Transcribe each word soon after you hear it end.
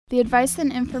The advice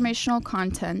and informational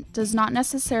content does not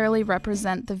necessarily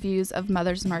represent the views of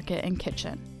Mother's Market and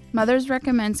Kitchen. Mother's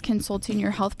recommends consulting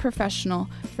your health professional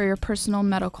for your personal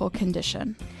medical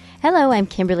condition. Hello, I'm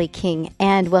Kimberly King,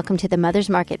 and welcome to the Mother's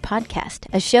Market Podcast,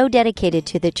 a show dedicated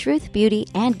to the truth, beauty,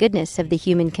 and goodness of the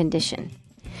human condition.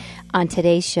 On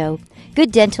today's show,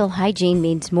 good dental hygiene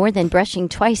means more than brushing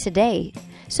twice a day.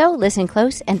 So listen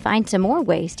close and find some more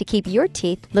ways to keep your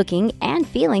teeth looking and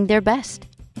feeling their best.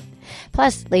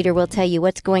 Plus, later we'll tell you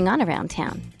what's going on around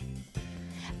town.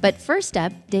 But first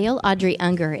up, Dale Audrey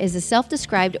Unger is a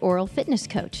self-described oral fitness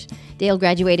coach. Dale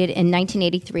graduated in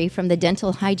 1983 from the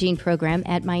dental hygiene program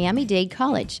at Miami-Dade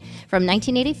College. From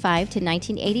 1985 to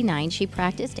 1989, she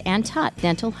practiced and taught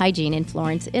dental hygiene in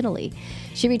Florence, Italy.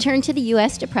 She returned to the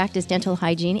U.S. to practice dental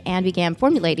hygiene and began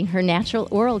formulating her natural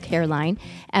oral care line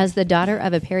as the daughter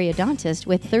of a periodontist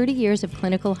with 30 years of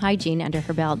clinical hygiene under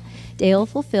her belt. Dale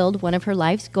fulfilled one of her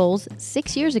life's goals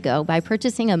 6 years ago by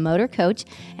purchasing a motor coach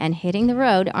and hitting the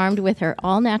road armed with her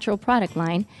all-natural product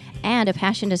line and a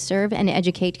passion to serve and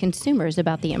educate consumers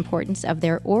about the importance of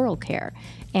their oral care.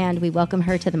 And we welcome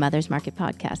her to the Mother's Market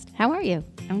Podcast. How are you?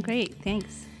 I'm great,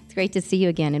 thanks. It's great to see you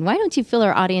again. And why don't you fill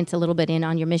our audience a little bit in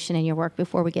on your mission and your work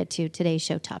before we get to today's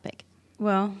show topic?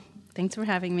 Well, thanks for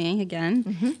having me again.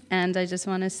 Mm-hmm. And I just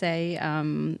want to say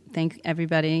thank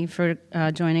everybody for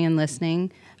joining and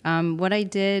listening. What I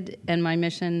did and my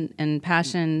mission and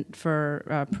passion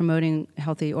for promoting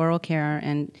healthy oral care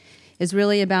and is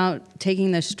really about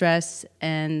taking the stress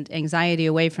and anxiety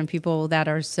away from people that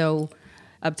are so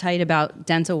uptight about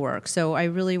dental work. So I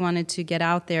really wanted to get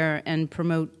out there and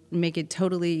make it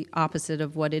totally opposite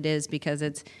of what it is, because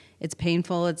it's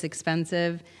painful, it's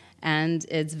expensive, and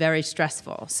it's very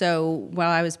stressful. So while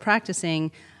I was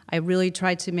practicing, I really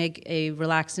tried to make a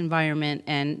relaxed environment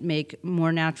and make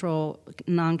more natural,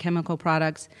 non-chemical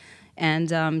products, and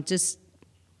just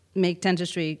make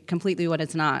dentistry completely what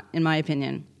it's not, in my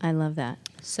opinion. I love that.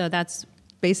 So that's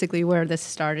basically where this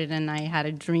started, and I had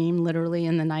a dream literally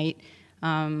in the night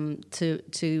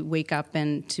to wake up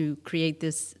and to create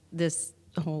this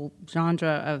whole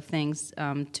genre of things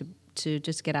to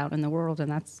just get out in the world, and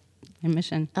that's my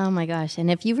mission. Oh my gosh. And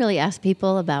if you really ask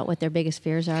people about what their biggest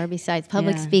fears are besides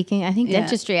public speaking, I think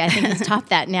dentistry, has topped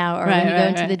that now, or when you go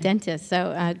into the dentist.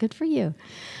 So good for you.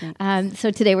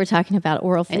 So today we're talking about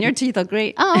oral fitness. And your teeth look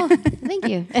great. Oh, thank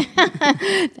you.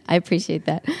 I appreciate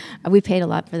that. We paid a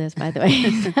lot for this, by the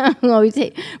way. Well,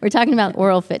 we're talking about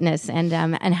oral fitness and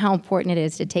how important it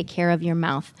is to take care of your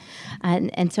mouth.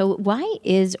 And so why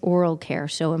is oral care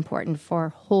so important for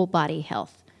whole body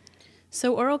health?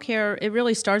 So oral care, it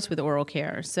really starts with oral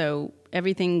care. So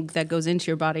everything that goes into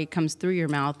your body comes through your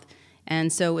mouth.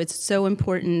 And so it's so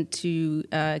important to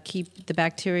keep the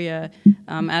bacteria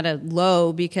at a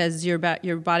low, because your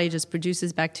body just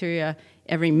produces bacteria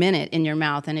every minute in your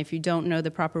mouth. And if you don't know the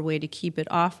proper way to keep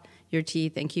it off your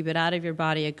teeth and keep it out of your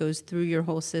body, it goes through your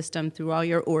whole system, through all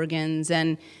your organs,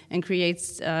 and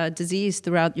creates disease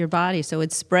throughout your body. So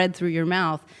it's spread through your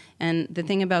mouth. And the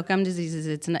thing about gum disease is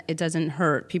it doesn't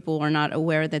hurt. People are not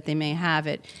aware that they may have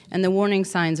it. And the warning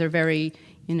signs are very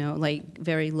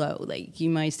low. Like you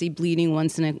might see bleeding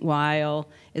once in a while.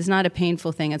 It's not a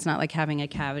painful thing. It's not like having a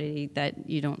cavity that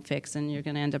you don't fix and you're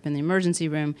going to end up in the emergency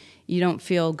room. You don't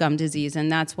feel gum disease,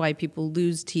 and that's why people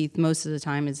lose teeth most of the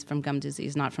time is from gum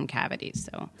disease, not from cavities.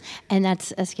 So, and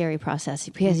that's a scary process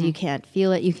because you can't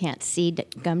feel it, you can't see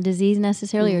gum disease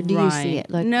necessarily, or do you see it?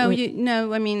 Like, no.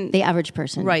 I mean, the average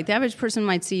person, right? The average person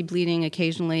might see bleeding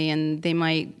occasionally, and they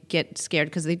might get scared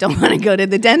because they don't want to go to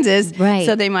the dentist, right?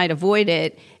 So they might avoid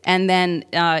it, and then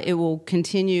it will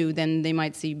continue. Then they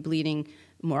might see bleeding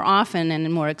more often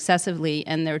and more excessively,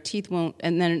 and their teeth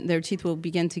will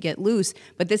begin to get loose.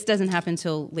 But this doesn't happen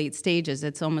till late stages.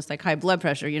 It's almost like high blood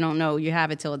pressure. You don't know you have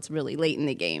it till it's really late in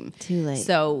the game. Too late.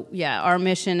 So our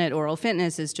mission at Oral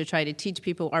Fitness is to try to teach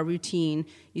people our routine,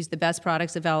 use the best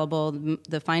products available,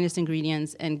 the finest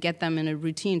ingredients, and get them in a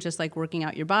routine, just like working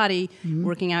out your body,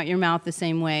 working out your mouth the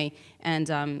same way,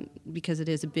 and because it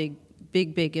is a big,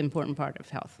 important part of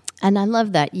health. And I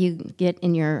love that you get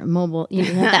in your mobile, you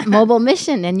have that mobile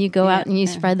mission, and you go out and you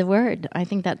spread the word. I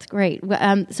think that's great.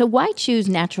 So why choose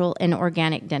natural and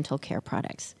organic dental care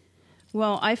products?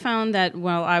 Well, I found that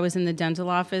while I was in the dental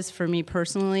office, for me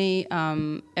personally,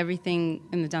 everything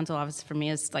in the dental office for me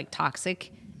is like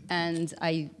toxic. And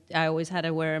I always had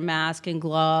to wear a mask and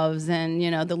gloves and,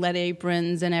 the lead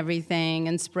aprons and everything,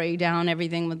 and spray down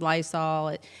everything with Lysol.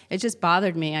 It just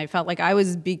bothered me. I felt like I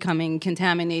was becoming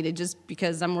contaminated just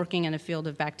because I'm working in a field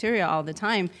of bacteria all the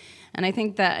time. And I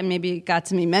think that maybe it got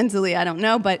to me mentally, I don't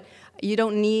know, but you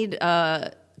don't need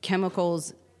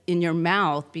chemicals in your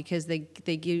mouth because they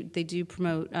do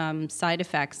promote side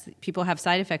effects. People have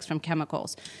side effects from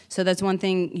chemicals. So that's one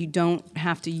thing you don't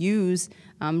have to use.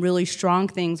 Really strong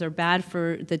things are bad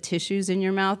for the tissues in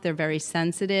your mouth. They're very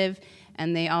sensitive,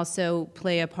 and they also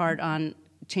play a part on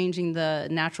changing the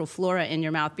natural flora in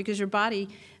your mouth because your body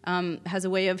has a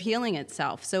way of healing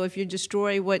itself. So if you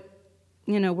destroy what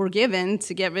we're given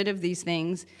to get rid of these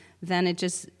things, then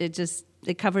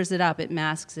it covers it up, it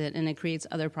masks it, and it creates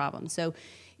other problems. So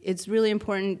it's really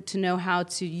important to know how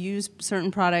to use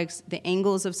certain products, the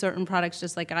angles of certain products,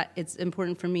 just like it's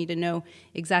important for me to know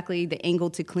exactly the angle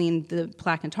to clean the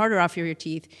plaque and tartar off your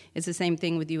teeth. It's the same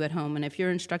thing with you at home. And if you're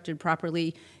instructed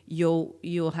properly,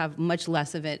 you'll have much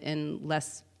less of it and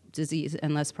less disease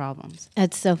and less problems.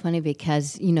 That's so funny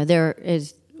because,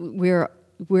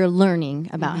 we're learning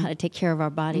about how to take care of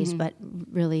our bodies, but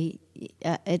really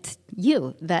it's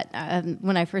you that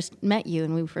when I first met you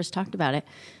and we first talked about it,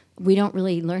 we don't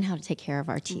really learn how to take care of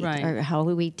our teeth or how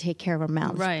we take care of our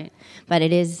mouths. Right. But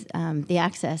it is the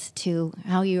access to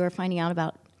how you are finding out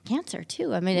about cancer,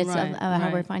 too. I mean, it's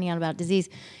how we're finding out about disease.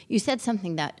 You said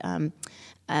something that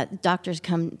doctors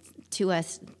come to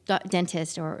us,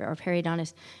 dentists or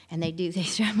periodontists, and they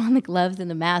strap on the gloves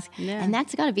and the mask, and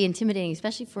that's got to be intimidating,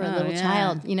 especially for a little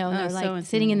child. And they're like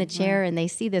sitting in the chair and they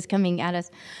see this coming at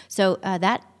us. So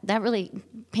that really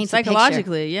paints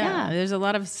psychologically, a picture. There's a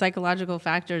lot of psychological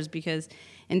factors because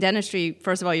in dentistry,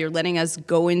 first of all, you're letting us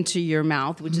go into your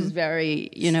mouth, which is very,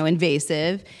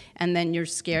 invasive, and then you're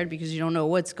scared because you don't know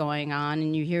what's going on,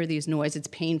 and you hear these noises. It's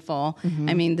painful.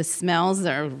 I mean, the smells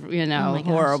are,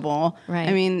 horrible. Right.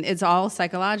 I mean, it's all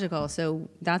psychological. So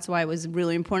that's why it was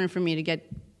really important for me to get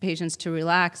patients to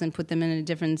relax and put them in a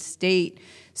different state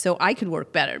so I could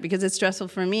work better because it's stressful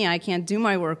for me. I can't do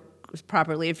my work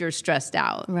properly if you're stressed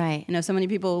out. Right. So many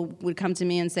people would come to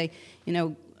me and say,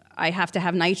 I have to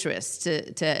have nitrous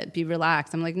to be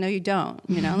relaxed. I'm like, no, you don't.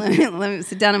 Let me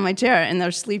sit down in my chair, and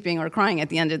they're sleeping or crying at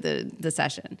the end of the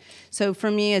session. So for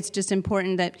me, it's just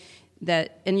important that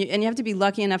and you have to be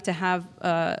lucky enough to have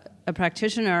a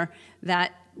practitioner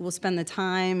that will spend the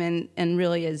time and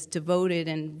really is devoted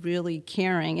and really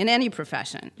caring in any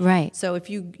profession. Right. So if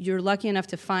you're lucky enough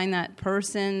to find that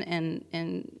person,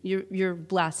 and you're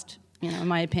blessed. In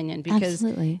my opinion, because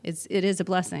Absolutely. it is a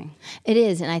blessing. It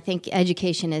is, and I think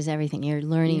education is everything. You're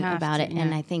learning about it,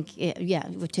 and I think,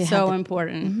 to so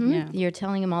important. You're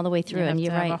telling them all the way through, and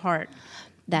you're right. Have a heart.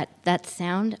 That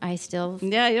sound, I still.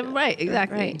 Yeah, you're right.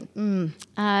 Exactly.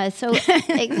 Right. So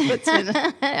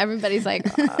everybody's like,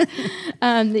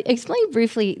 explain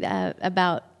briefly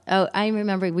about. Oh, I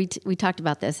remember we talked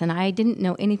about this, and I didn't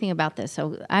know anything about this,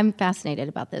 so I'm fascinated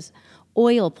about this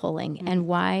oil pulling and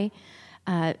why.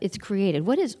 It's created.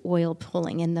 What is oil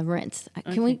pulling in the rinse?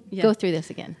 Can we go through this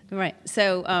again? Right.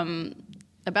 So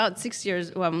about 6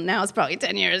 years, well, now it's probably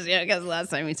 10 years, because the last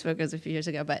time we spoke was a few years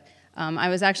ago, but I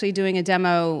was actually doing a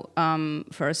demo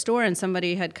for a store, and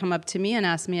somebody had come up to me and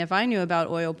asked me if I knew about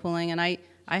oil pulling, and I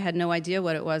had no idea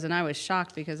what it was, and I was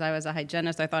shocked because I was a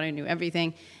hygienist. I thought I knew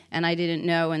everything, and I didn't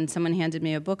know, and someone handed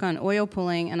me a book on oil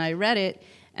pulling, and I read it,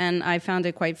 and I found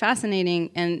it quite fascinating.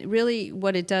 And really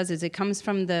what it does is it comes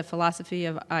from the philosophy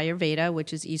of Ayurveda,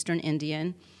 which is Eastern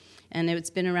Indian. And it's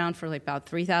been around for about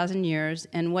 3,000 years.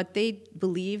 And what they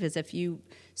believe is if you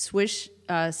swish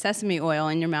sesame oil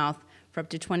in your mouth for up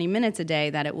to 20 minutes a day,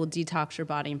 that it will detox your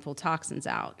body and pull toxins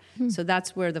out. So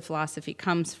that's where the philosophy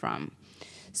comes from.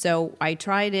 So I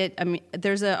tried it. I mean,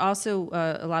 there's also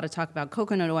a lot of talk about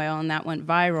coconut oil, and that went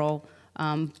viral.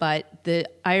 But the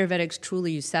Ayurvedics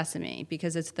truly use sesame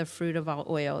because it's the fruit of all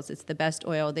oils. It's the best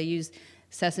oil. They use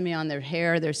sesame on their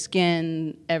hair, their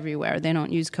skin, everywhere. They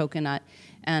don't use coconut.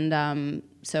 And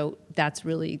so that's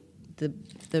really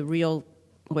the real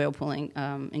oil pulling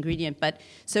ingredient. But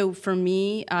so for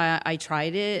me, I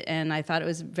tried it and I thought it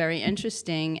was very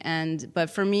interesting.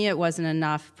 But for me, it wasn't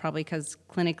enough, probably because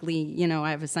clinically, I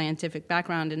have a scientific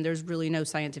background and there's really no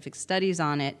scientific studies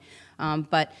on it.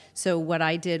 But so what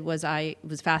I did was I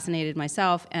was fascinated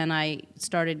myself, and I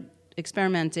started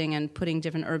experimenting and putting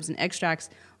different herbs and extracts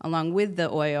along with the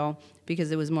oil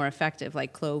because it was more effective,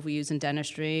 like clove we use in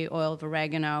dentistry, oil of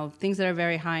oregano, things that are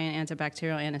very high in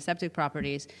antibacterial, antiseptic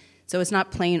properties. So it's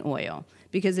not plain oil.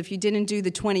 Because if you didn't do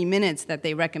the 20 minutes that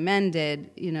they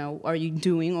recommended, are you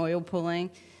doing oil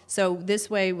pulling? So this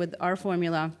way with our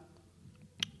formula,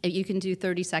 if you can do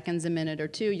 30 seconds, a minute or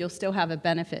two, you'll still have a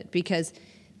benefit because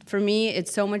For me,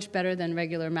 it's so much better than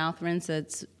regular mouth rinse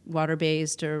that's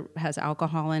water-based or has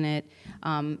alcohol in it.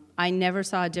 I never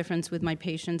saw a difference with my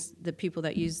patients, the people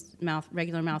that use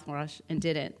regular mouthwash and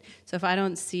didn't. So if I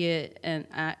don't see it and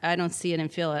I don't see it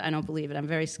and feel it, I don't believe it. I'm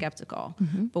very skeptical.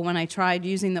 But when I tried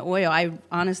using the oil, I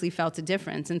honestly felt a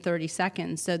difference in 30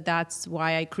 seconds. So that's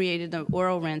why I created an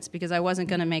oral rinse, because I wasn't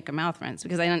going to make a mouth rinse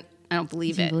because I don't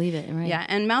believe it. You believe it, right? Yeah,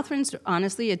 and mouth rinse,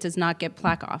 honestly, it does not get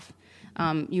plaque off.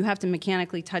 You have to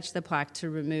mechanically touch the plaque to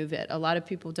remove it. A lot of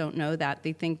people don't know that.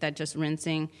 They think that just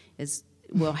rinsing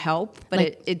will help, but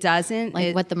like, it doesn't.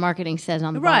 Like what the marketing says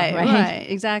on the bottle, right? Right,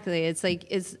 exactly.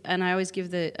 And I always give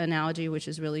the analogy, which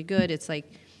is really good. It's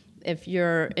like if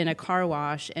you're in a car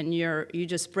wash and you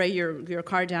just spray your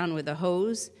car down with a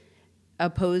hose,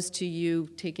 opposed to you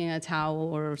taking a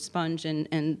towel or a sponge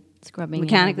and scrubbing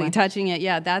mechanically touching it.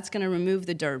 Yeah, that's going to remove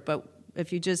the dirt, but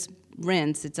if you just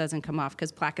rinse, it doesn't come off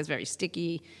because plaque is very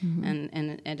sticky and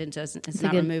it's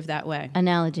not removed that way.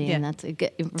 Analogy, yeah. And that's a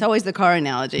good. It's always the car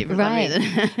analogy for some reason.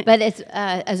 But it's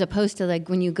as opposed to like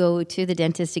when you go to the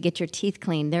dentist to get your teeth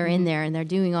cleaned, they're in there and they're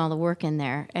doing all the work in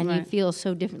there, and you feel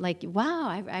so different. Like, wow,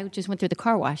 I just went through the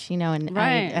car wash, and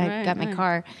I got my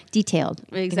car detailed.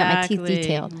 Exactly. I got my teeth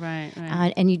detailed. Right.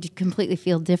 And you completely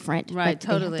feel different. Right, but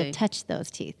totally. They have to touch those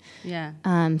teeth. Yeah.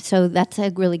 So that's a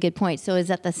really good point. So is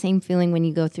that the same feeling when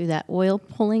you go through that oil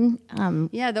pulling?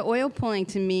 Yeah, the oil pulling,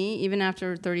 to me, even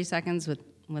after 30 seconds with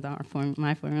my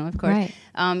formula, of course,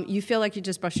 you feel like you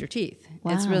just brushed your teeth.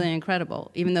 Wow. It's really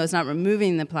incredible. Even though it's not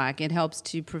removing the plaque, it helps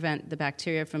to prevent the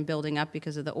bacteria from building up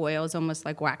because of the oil. It's almost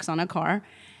like wax on a car.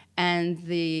 And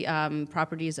the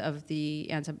properties of the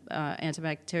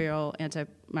antibacterial,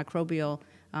 antimicrobial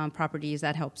properties,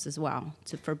 that helps as well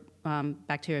for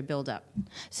bacteria build-up.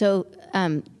 So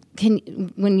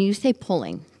when you say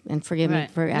pulling, and forgive me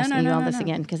for asking you all this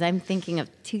again, because I'm thinking of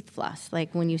tooth floss,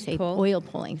 like when you say oil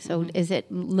pulling. So is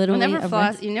it literally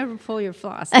you never pull your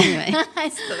floss anyway.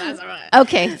 So that's all right.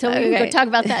 Okay, so we can go talk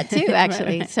about that too,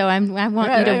 actually. So I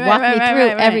want you to walk me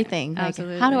through everything. Like,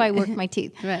 how do I work my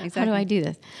teeth? Right, exactly. How do I do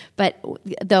this? But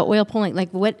the oil pulling,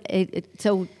 like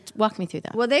so walk me through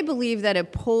that. Well, they believe that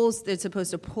it's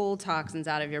supposed to pull toxins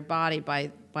out of your body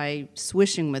by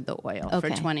swishing with the oil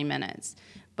for 20 minutes.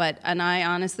 And I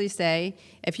honestly say,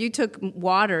 if you took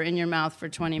water in your mouth for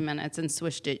 20 minutes and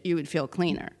swished it, you would feel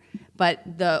cleaner.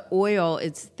 But the oil,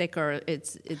 it's thicker,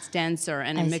 it's denser,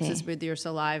 and it mixes with your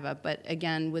saliva. But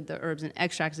again, with the herbs and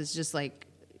extracts, it's just like,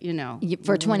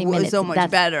 for 20 minutes, so much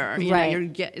better.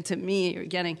 Right. To me, you're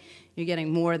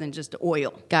getting more than just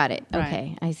oil. Got it. Right.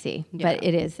 Okay, I see. Yeah. But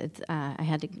it is. It's. I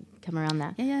had to come around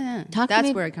that. Yeah.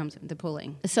 That's where it comes from, the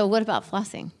pulling. So what about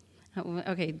flossing?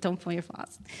 Okay, don't pull your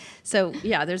floss. So,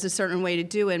 yeah, there's a certain way to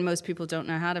do it, and most people don't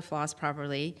know how to floss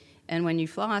properly. And when you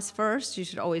floss first, you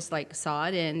should always, saw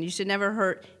it in. You should never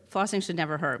hurt. Flossing should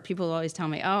never hurt. People always tell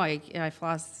me, I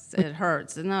floss, it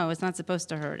hurts. No, it's not supposed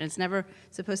to hurt. It's never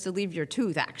supposed to leave your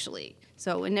tooth, actually.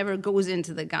 So it never goes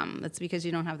into the gum. That's because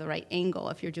you don't have the right angle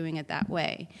if you're doing it that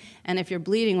way. And if you're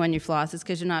bleeding when you floss, it's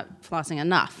because you're not flossing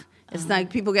enough. It's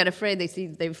like people get afraid.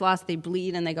 They floss, they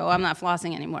bleed, and they go, I'm not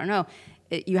flossing anymore. No.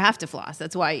 You have to floss.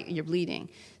 That's why you're bleeding.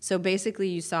 So basically,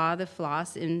 you saw the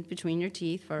floss in between your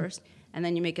teeth first, and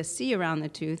then you make a C around the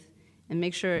tooth and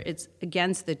make sure it's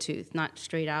against the tooth, not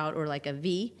straight out or like a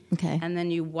V. Okay. And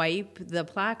then you wipe the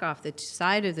plaque off the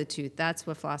side of the tooth. That's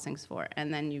what flossing's for.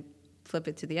 And then you flip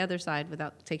it to the other side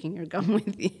without taking your gum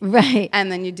with you. Right.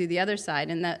 And then you do the other side.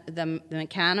 And the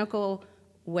mechanical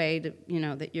way to,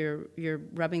 that you're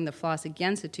rubbing the floss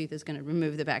against the tooth is going to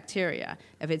remove the bacteria.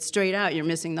 If it's straight out, you're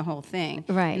missing the whole thing.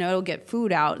 Right. It'll get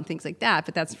food out and things like that,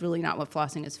 but that's really not what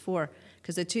flossing is for.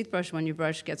 Because the toothbrush, when you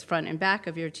brush, gets front and back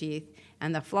of your teeth,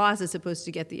 and the floss is supposed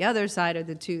to get the other side of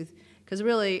the tooth. Because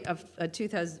really, a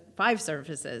tooth has 5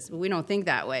 surfaces. But we don't think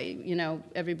that way.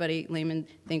 Everybody, laymen,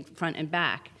 think front and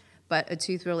back. But a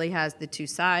tooth really has the 2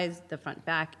 sides, the front,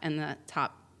 back, and the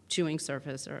top chewing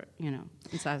surface, or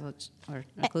incisal or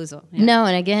occlusal. Yeah. No,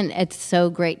 and again, it's so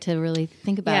great to really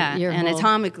think about your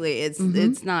anatomically, it's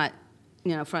not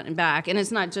front and back, and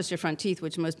it's not just your front teeth,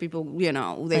 which most people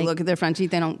they look at their front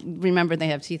teeth, they don't remember they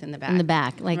have teeth in the back. In the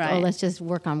back, let's just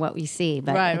work on what we see,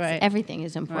 but everything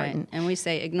is important. Right. And we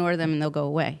say ignore them and they'll go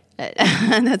away.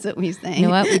 That's what we say. You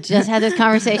know what? We just had this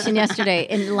conversation yesterday.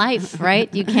 In life,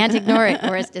 right? You can't ignore it,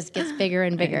 or it just gets bigger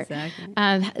and bigger.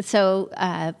 Exactly. So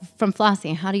from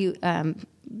flossing, how do you?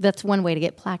 That's one way to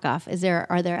get plaque off.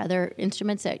 Are there other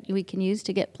instruments that we can use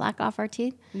to get plaque off our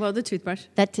teeth? Well, the toothbrush.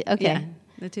 Okay. Yeah.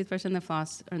 The toothbrush and the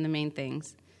floss are the main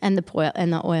things. And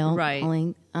the oil Right.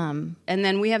 pulling. And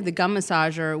then we have the gum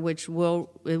massager,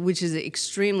 which is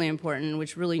extremely important,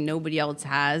 which really nobody else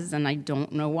has, and I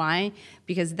don't know why,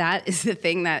 because that is the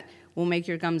thing that will make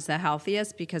your gums the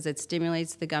healthiest, because it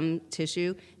stimulates the gum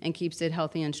tissue and keeps it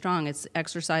healthy and strong. It's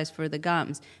exercise for the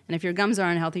gums. And if your gums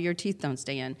aren't healthy, your teeth don't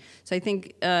stay in. So I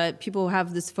think people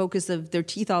have this focus of their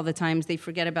teeth all the time. They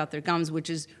forget about their gums, which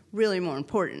is really more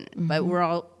important. Mm-hmm. But we're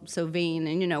all so vain,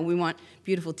 and, we want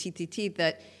beautiful teeth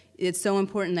that it's so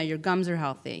important that your gums are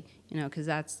healthy, because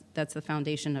that's the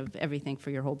foundation of everything for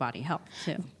your whole body health,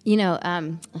 too.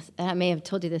 I may have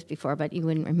told you this before, but you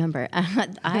wouldn't remember.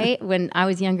 When I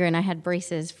was younger and I had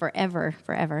braces forever,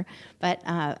 but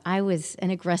I was an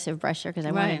aggressive brusher because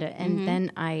I wanted it. And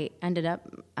then I ended up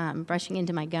brushing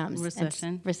into my gums.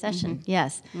 Recession,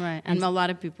 yes. Right, and a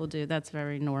lot of people do. That's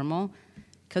very normal.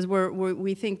 Because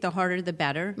we think the harder the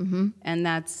better, and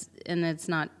it's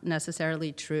not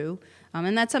necessarily true.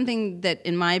 And that's something that,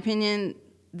 in my opinion,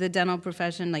 the dental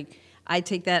profession, I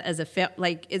take that as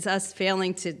it's us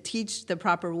failing to teach the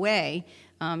proper way.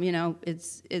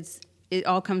 It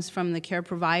all comes from the care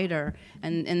provider,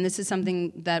 and this is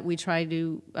something that we try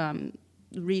to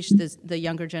reach the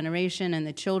younger generation and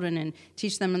the children and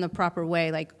teach them in the proper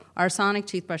way. Like our sonic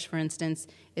toothbrush, for instance,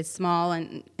 it's small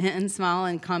and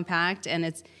compact, and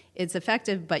it's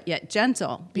effective but yet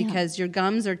gentle, because your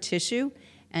gums are tissue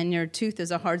and your tooth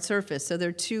is a hard surface. So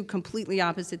they're two completely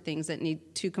opposite things that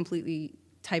need two completely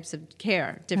types of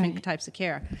care, different types of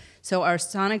care. So our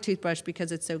sonic toothbrush,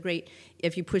 because it's so great,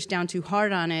 if you push down too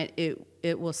hard on it,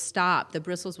 it will stop. The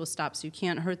bristles will stop, so you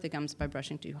can't hurt the gums by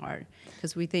brushing too hard.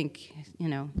 Because we think,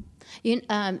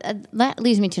 that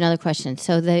leads me to another question.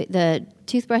 So the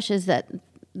toothbrushes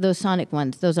those sonic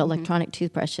ones, those electronic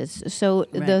toothbrushes. So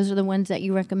those are the ones that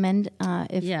you recommend?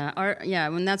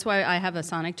 And that's why I have a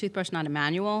sonic toothbrush, not a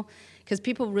manual, because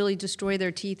people really destroy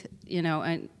their teeth,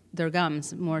 and their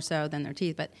gums more so than their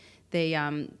teeth, but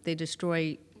they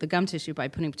destroy the gum tissue by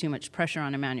putting too much pressure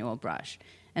on a manual brush.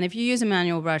 And if you use a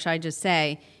manual brush, I just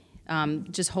say,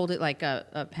 just hold it like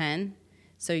a pen,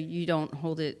 so you don't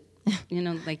hold it,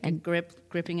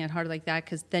 gripping it hard like that,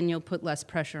 because then you'll put less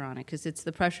pressure on it, because it's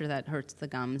the pressure that hurts the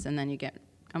gums, and then you get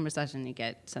gum recession, you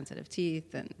get sensitive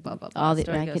teeth, and blah, blah, blah.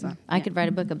 I could write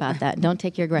a book about that. Don't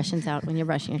take your aggressions out when you're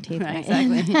brushing your teeth. Right,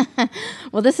 exactly.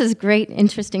 Well, this is great,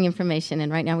 interesting information,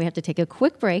 and right now we have to take a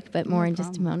quick break, but more in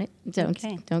just a moment.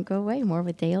 Don't go away. More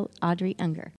with Dale Audrey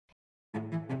Unger.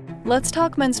 Let's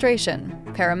talk menstruation,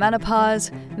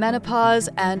 perimenopause, menopause,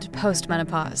 and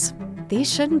postmenopause. These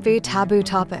shouldn't be taboo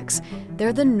topics.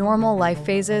 They're the normal life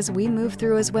phases we move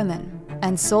through as women.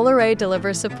 And Solaray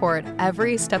delivers support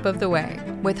every step of the way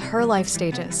with her life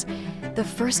stages. The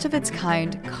first of its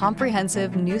kind,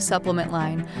 comprehensive new supplement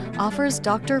line offers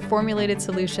doctor-formulated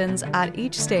solutions at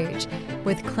each stage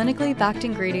with clinically backed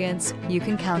ingredients you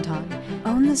can count on.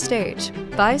 Own the stage.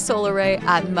 Buy Solaray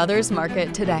at Mother's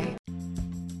Market today.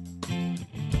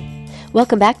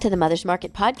 Welcome back to the Mother's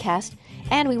Market podcast.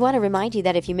 And we want to remind you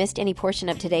that if you missed any portion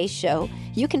of today's show,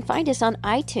 you can find us on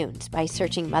iTunes by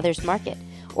searching Mother's Market,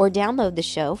 or download the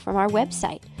show from our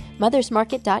website,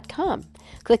 mothersmarket.com.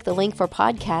 Click the link for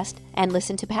podcast and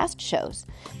listen to past shows.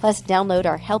 Plus, download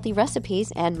our healthy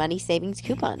recipes and money savings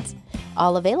coupons.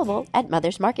 All available at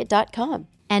mothersmarket.com.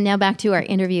 And now back to our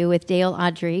interview with Dale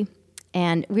Audrey.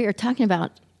 And we are talking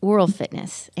about oral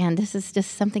fitness, and this is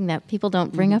just something that people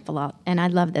don't bring up a lot, and I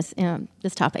love this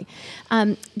topic.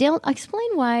 Dale, explain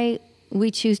why we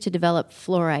choose to develop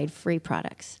fluoride-free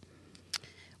products.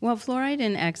 Well, fluoride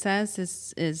in excess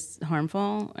is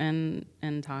harmful and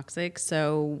toxic,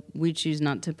 so we choose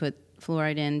not to put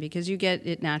fluoride in because you get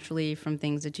it naturally from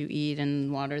things that you eat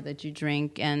and water that you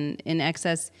drink, and in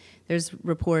excess, there's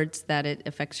reports that it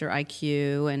affects your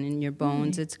IQ and in your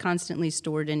bones. It's constantly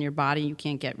stored in your body. You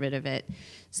can't get rid of it.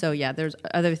 So, there's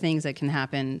other things that can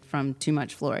happen from too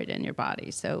much fluoride in your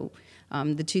body. So,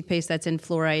 the toothpaste that's in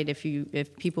fluoride,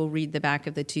 if people read the back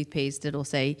of the toothpaste, it'll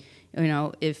say,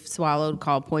 if swallowed,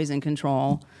 call poison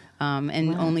control.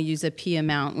 Only use a pea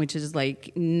amount, which is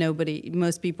like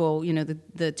most people,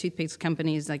 the toothpaste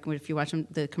companies, like if you watch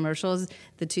the commercials,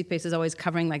 the toothpaste is always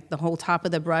covering like the whole top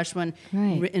of the brush when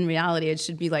in reality it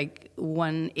should be like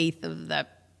 1/8 of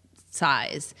that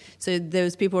size. So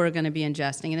those people are going to be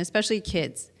ingesting, and especially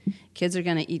kids. Kids are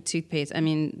going to eat toothpaste. I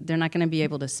mean, they're not going to be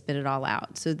able to spit it all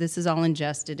out. So this is all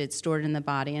ingested. It's stored in the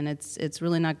body, and it's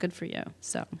really not good for you.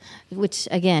 So, which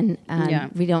again,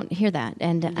 we don't hear that.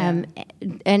 And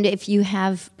and if you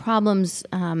have problems,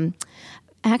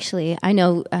 actually, I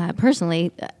know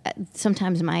personally,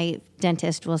 sometimes my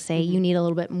dentist will say you need a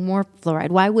little bit more fluoride.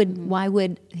 Why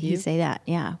would he say that?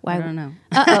 Yeah. Why? I don't know.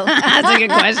 Uh-oh. That's a good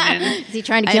question. Is he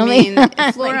trying to kill me?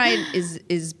 Fluoride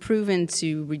is proven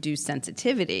to reduce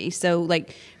sensitivity. So,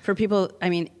 like, for people,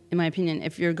 in my opinion,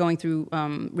 if you're going through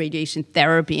radiation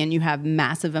therapy and you have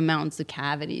massive amounts of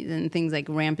cavities and things like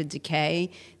rampant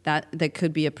decay, that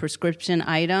could be a prescription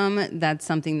item. That's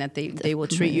something that they will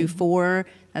treat you for.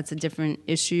 That's a different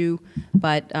issue.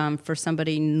 But for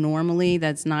somebody normally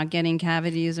that's not getting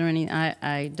cavities or any,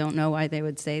 I don't know why they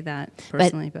would say that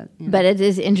personally. But it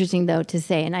is interesting, though, to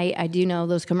say, and I do know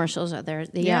those commercials are there.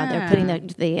 They're putting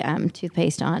the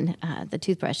toothpaste on the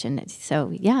toothbrush. And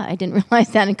so, I didn't realize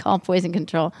that in Call Poison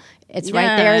Control. It's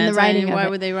right there in the writing of it. Why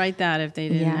would they write that if they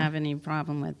didn't have any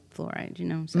problem with fluoride,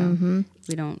 So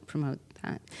we don't promote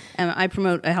that. And I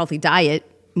promote a healthy diet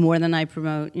more than I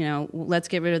promote, let's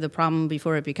get rid of the problem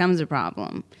before it becomes a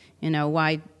problem.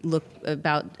 Why look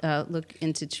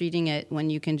into treating it when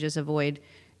you can just avoid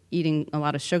eating a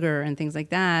lot of sugar and things like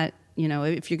that.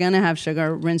 If you're going to have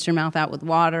sugar, rinse your mouth out with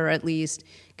water at least,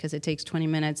 because it takes 20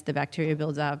 minutes, the bacteria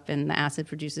builds up and the acid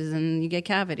produces and you get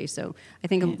cavities. So I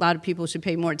think a lot of people should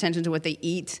pay more attention to what they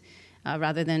eat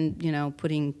rather than,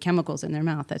 putting chemicals in their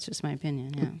mouth. That's just my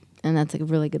opinion, yeah. And that's a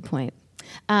really good point.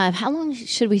 How long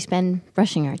should we spend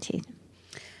brushing our teeth?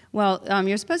 Well,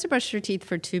 you're supposed to brush your teeth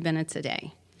for 2 minutes a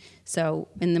day. So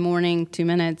in the morning, 2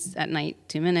 minutes, at night,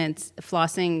 2 minutes.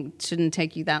 Flossing shouldn't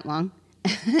take you that long.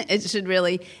 It should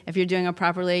really, if you're doing it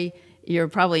properly, you're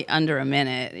probably under a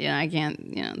minute.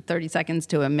 30 seconds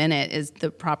to a minute is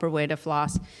the proper way to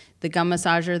floss. The gum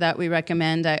massager that we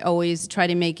recommend, I always try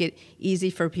to make it easy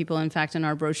for people. In fact, in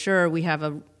our brochure, we have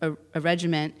a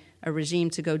regime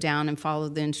to go down and follow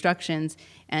the instructions.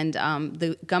 And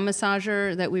the gum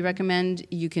massager that we recommend,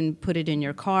 you can put it in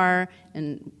your car,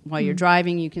 and while you're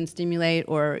driving, you can stimulate,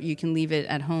 or you can leave it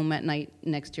at home at night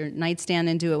next to your nightstand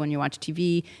and do it when you watch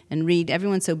TV and read.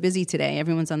 Everyone's so busy today.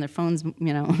 Everyone's on their phones,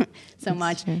 so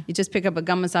much. True. You just pick up a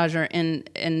gum massager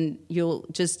and you'll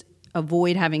just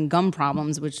avoid having gum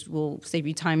problems, which will save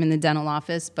you time in the dental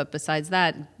office. But besides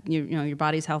that, your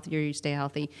body's healthier, you stay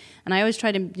healthy. And I always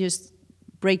try to just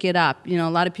break it up. A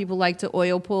lot of people like to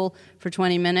oil pull for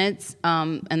 20 minutes,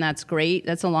 and that's great.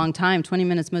 That's a long time. 20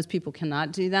 minutes, most people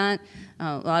cannot do that.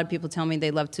 A lot of people tell me they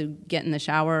love to get in the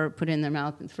shower, put it in their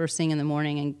mouth first thing in the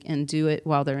morning and do it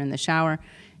while they're in the shower.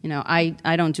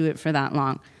 I don't do it for that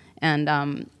long.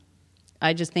 And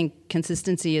I just think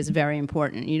consistency is very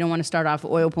important. You don't want to start off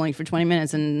oil pulling for 20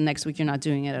 minutes and next week you're not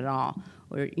doing it at all.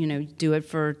 Or, do it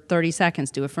for 30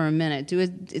 seconds, do it for a minute.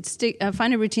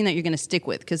 Find a routine that you're going to stick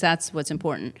with, because that's what's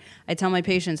important. I tell my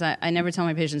patients, I never tell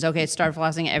my patients, okay, start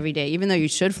flossing every day. Even though you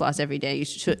should floss every day,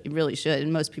 you really should,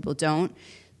 and most people don't.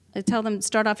 I tell them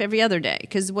start off every other day,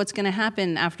 because what's going to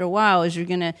happen after a while is you're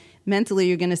going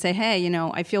to say, hey,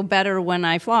 I feel better when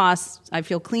I floss, I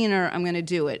feel cleaner, I'm going to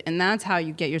do it. And that's how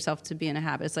you get yourself to be in a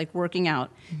habit. It's like working out,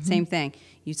 same thing.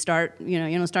 You start, you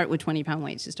don't start with 20-pound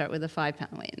weights. You start with a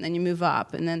 5-pound weight, and then you move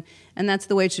up, and that's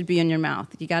the way it should be in your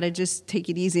mouth. You got to just take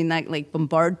it easy and not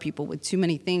bombard people with too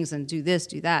many things and do this,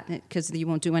 do that, because you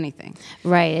won't do anything.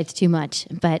 Right, it's too much.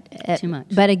 But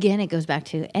But again, it goes back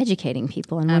to educating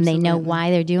people, and when they know why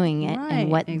they're doing it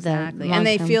and what exactly, and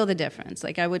they feel the difference.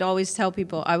 Like I would always tell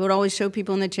people, I would always show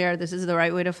people in the chair, this is the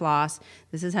right way to floss.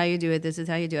 This is how you do it. This is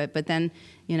how you do it. But then,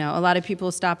 a lot of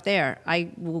people stop there.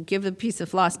 I will give a piece of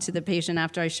floss to the patient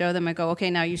after I show them. I go, okay,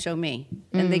 now you show me.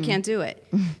 And they can't do it.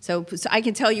 So I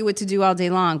can tell you what to do all day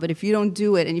long, but if you don't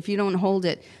do it and if you don't hold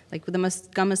it, like with the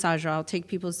gum massager, I'll take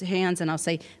people's hands and I'll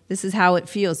say, this is how it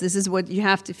feels. This is what you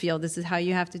have to feel. This is how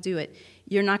you have to do it.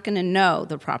 You're not going to know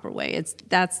the proper way.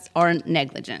 That's our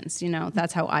negligence.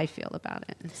 That's how I feel about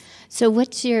it. So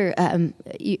what's your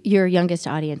youngest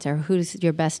audience, or who's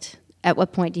your best? At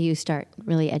what point do you start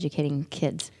really educating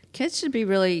kids? Kids should be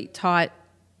really taught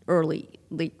early,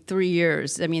 like 3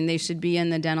 years. They should be in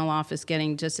the dental office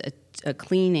getting just a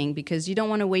cleaning, because you don't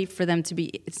want to wait for them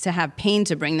to have pain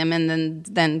to bring them, and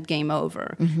then game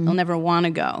over. They'll never want to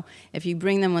go. If you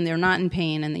bring them when they're not in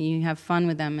pain, and then you have fun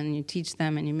with them, and you teach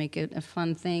them, and you make it a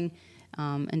fun thing,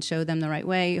 and show them the right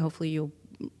way, hopefully you'll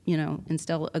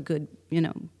instill a good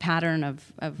pattern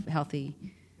of healthy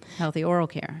oral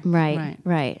care. Right.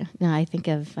 No, I think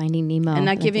of Finding Nemo. And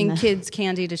not giving kids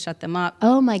candy to shut them up.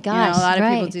 Oh, my gosh. A lot of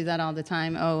people do that all the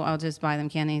time. Oh, I'll just buy them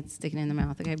candy, stick it in the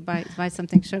mouth. Okay, buy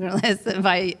something sugarless.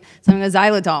 Buy something with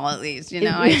xylitol at least.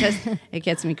 It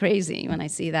gets me crazy when I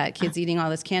see that. Kids eating all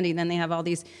this candy, and then they have all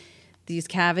these these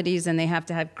cavities, and they have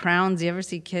to have crowns. You ever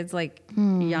see kids like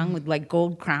young with like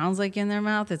gold crowns like in their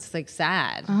mouth? It's like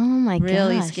sad. Oh my gosh.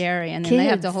 Really scary. And then they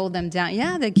have to hold them down.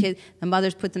 Yeah, the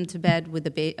mothers put them to bed with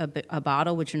a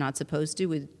bottle, which you're not supposed to,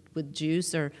 with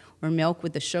juice or milk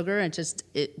with the sugar, and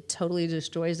it totally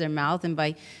destroys their mouth. And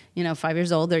by 5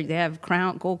 years old, they have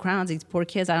gold crowns. These poor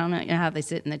kids, I don't know how they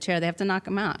sit in the chair. They have to knock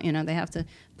them out. They have to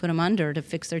put them under to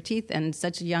fix their teeth. And at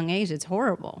such a young age, it's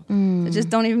horrible. So just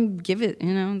don't even give it.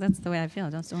 That's the way I feel.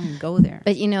 Just don't even go there.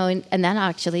 But and that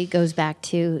actually goes back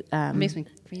to it makes me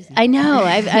crazy. I know.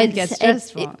 It gets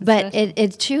stressful.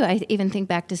 It's true. I even think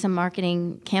back to some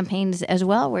marketing campaigns as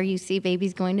well, where you see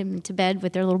babies going to bed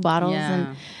with their little bottles,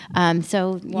 and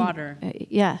water.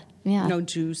 Yeah. No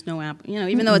juice, no apple.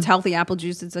 Even though it's healthy apple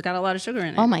juice, it's got a lot of sugar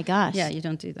in it. Oh my gosh. Yeah, you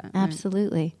don't do that.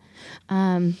 Absolutely.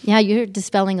 Right. You're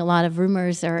dispelling a lot of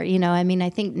rumors, or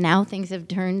I think now things have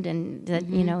turned, and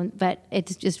that but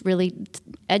it's just really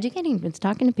educating. It's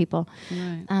talking to people,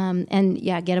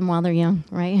 right. Get them while they're young,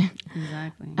 right?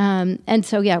 Exactly. And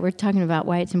so we're talking about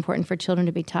why it's important for children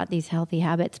to be taught these healthy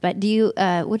habits. But do you?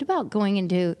 What about going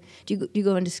into? Do you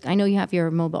go into? I know you have your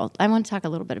mobile. I want to talk a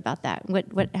little bit about that.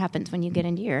 What happens when you get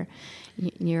into your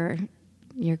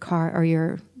car or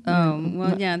your?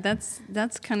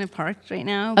 That's kind of parked right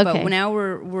now. Okay. But now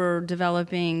we're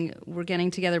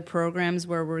getting together programs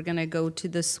where we're going to go to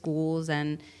the schools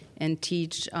and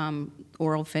teach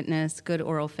oral fitness, good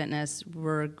oral fitness.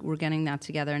 We're getting that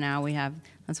together now.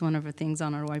 That's one of the things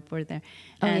on our whiteboard there.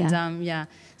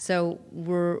 So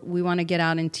we want to get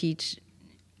out and teach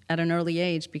at an early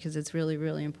age, because it's really,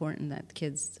 really important that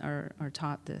kids are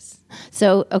taught this.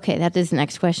 So, that is the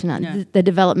next question on the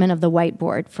development of the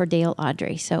whiteboard for Dale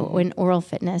Audrey. So, in oral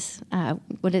fitness,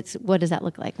 what does that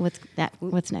look like?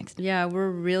 What's next? Yeah, we're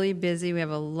really busy. We have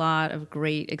a lot of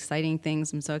great, exciting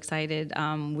things. I'm so excited.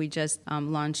 We just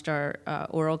launched our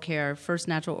oral care, first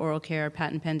natural oral care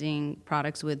patent pending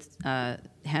products with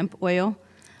hemp oil.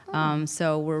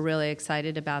 So we're really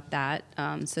excited about that.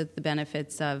 So the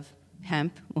benefits of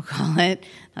hemp, we'll call it,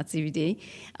 not CBD.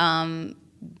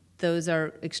 Those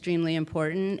are extremely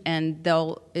important, and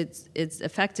it's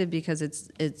effective because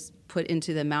it's put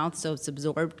into the mouth, so it's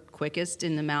absorbed quickest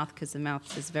in the mouth, because the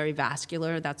mouth is very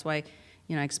vascular. That's why,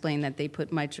 I explained that they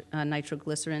put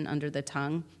nitroglycerin under the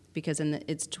tongue, because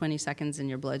it's 20 seconds in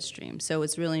your bloodstream. So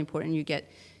it's really important you get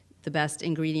the best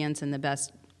ingredients and the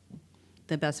best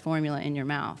formula in your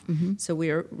mouth. Mm-hmm. So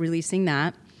we are releasing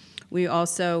that. We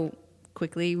also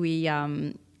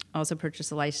also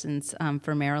purchased a license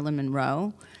for Marilyn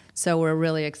Monroe. So we're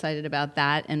really excited about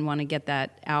that and want to get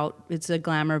that out. It's a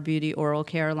Glamour Beauty oral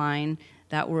care line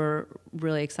that we're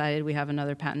really excited. We have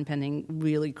another patent pending,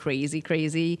 really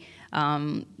crazy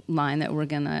line that we're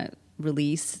going to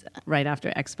release right after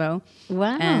Expo.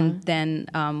 Wow. And then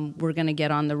we're going to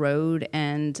get on the road,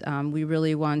 and we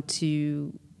really want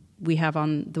to, we have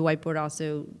on the whiteboard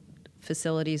also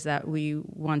facilities that we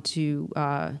want to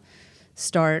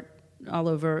start all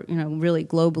over, really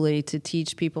globally, to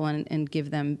teach people and give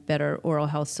them better oral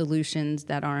health solutions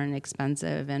that aren't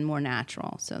expensive and more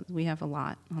natural. So we have a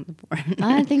lot on the board.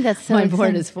 I think that's so My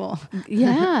board is full.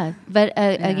 Yeah, but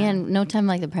again, no time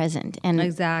like the present. And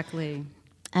exactly.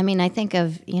 I think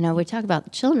of, we talk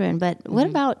about children, but what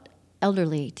about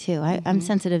elderly too? I'm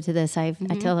sensitive to this. I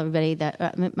tell everybody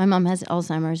that my mom has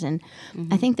Alzheimer's, and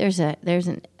I think there's an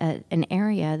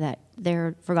area that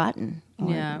they're forgotten.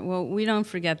 Yeah, well, we don't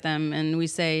forget them, and we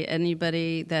say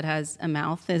anybody that has a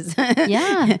mouth is.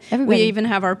 Yeah, everybody. We even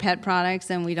have our pet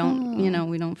products, and we don't,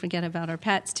 we don't forget about our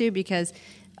pets too, because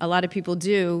a lot of people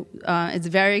do. It's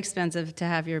very expensive to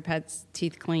have your pet's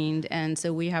teeth cleaned, and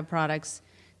so we have products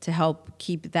to help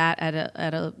keep that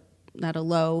at a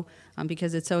low,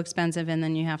 because it's so expensive, and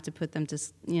then you have to put them to.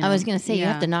 I was going to say you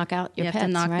have to knock out your pets. You have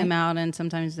to knock right? them out, and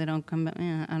sometimes they don't come back.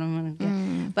 Yeah, I don't want to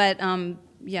get. But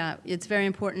it's very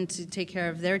important to take care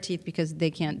of their teeth, because they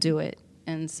can't do it,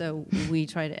 and so we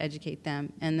try to educate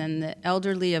them. And then the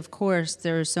elderly, of course,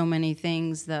 there are so many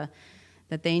things that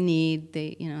they need.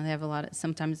 They have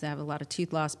sometimes they have a lot of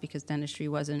tooth loss because dentistry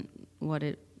wasn't what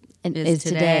it is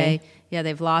today. Yeah,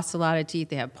 they've lost a lot of teeth.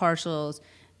 They have partials.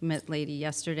 Met a lady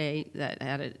yesterday that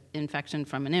had an infection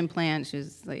from an implant. She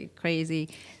was like crazy.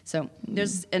 So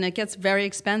and it gets very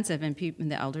expensive, and people,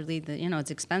 the elderly,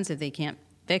 it's expensive. They can't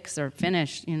fix or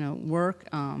finish, work.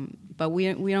 But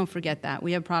we don't forget that.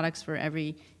 We have products for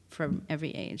every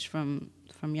age, from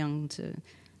young to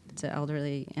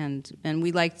elderly, and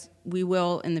we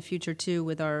will in the future too,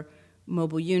 with our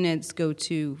mobile units, go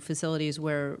to facilities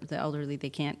where the elderly,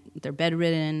 they're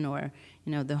bedridden, or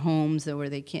the homes where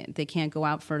they can't go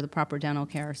out for the proper dental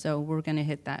care. So we're going to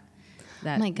hit that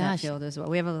that field as well.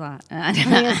 We have a lot. I'm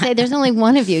going to say there's only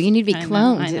one of you. You need to be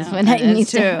cloned. I know. Is when that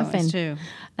needs to happen. It's true.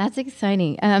 That's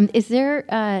exciting. Is there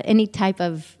any type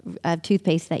of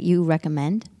toothpaste that you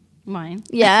recommend? Mine.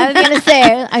 Yeah, I was going to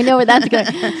say, I know where that's going.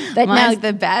 But mine's now,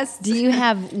 the best. Do you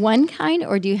have one kind,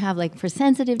 or do you have like for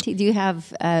sensitive teeth? Do you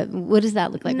have, what does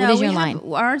that look like? No, what is your line?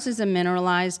 Ours is a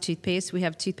mineralized toothpaste. We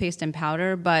have toothpaste and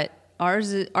powder, but our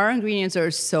ingredients are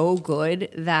so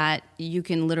good that you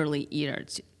can literally eat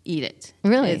it.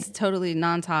 Really? It's totally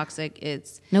non-toxic.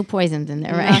 It's no poisons in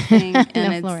there, right? Nothing, and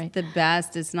No it's fluoride. the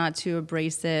best. It's not too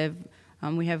abrasive.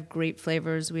 We have great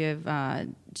flavors. We have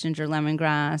ginger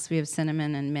lemongrass. We have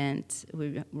cinnamon and mint.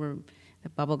 We're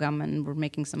bubble gum, and we're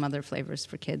making some other flavors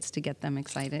for kids to get them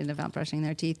excited about brushing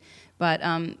their teeth. But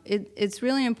it's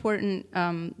really important,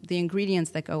 the ingredients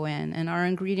that go in, and our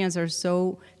ingredients are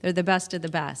they're the best of the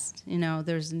best. You know,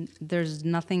 there's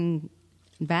nothing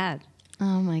bad.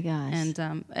 Oh my gosh!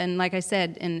 And like I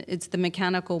said, and it's the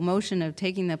mechanical motion of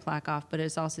taking the plaque off, but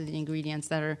it's also the ingredients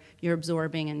that you're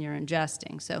absorbing and you're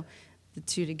ingesting. So the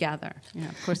two together. You know,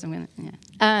 of course, I'm gonna. Yeah.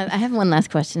 I have one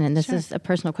last question, and this Sure. is a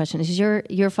personal question. Is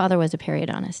your father was a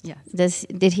periodontist? Yes.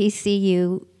 Did he see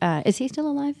you? Is he still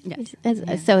alive? Yes.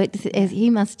 So he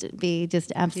must be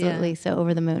just absolutely so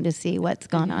over the moon to see what's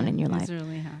gone on in your life. He's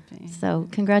really happy. So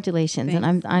congratulations, Thanks.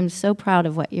 and I'm so proud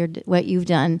of what you've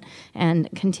done, and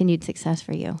continued success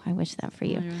for you. I wish that for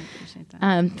you. I really appreciate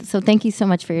that. So thank you so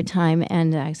much for your time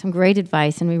and some great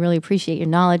advice, and we really appreciate your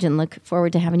knowledge and look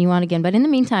forward to having you on again. But in the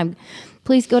meantime,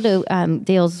 please go to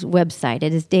Dale's website.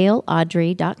 It is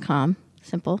daleaudrey.com.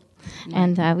 Simple.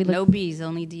 And we look. No B's,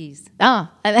 only D's.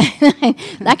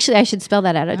 Actually, I should spell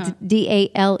that out. It's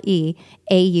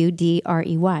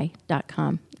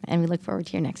DALEAUDREY.com. And we look forward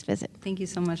to your next visit. Thank you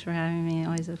so much for having me.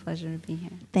 Always a pleasure to be here.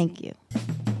 Thank you.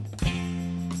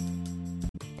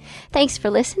 Thanks for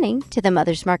listening to the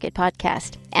Mother's Market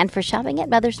podcast and for shopping at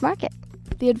Mother's Market.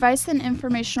 The advice and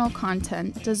informational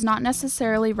content does not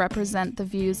necessarily represent the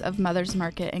views of Mother's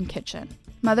Market and Kitchen.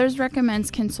 Mother's recommends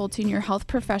consulting your health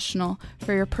professional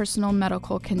for your personal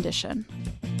medical condition.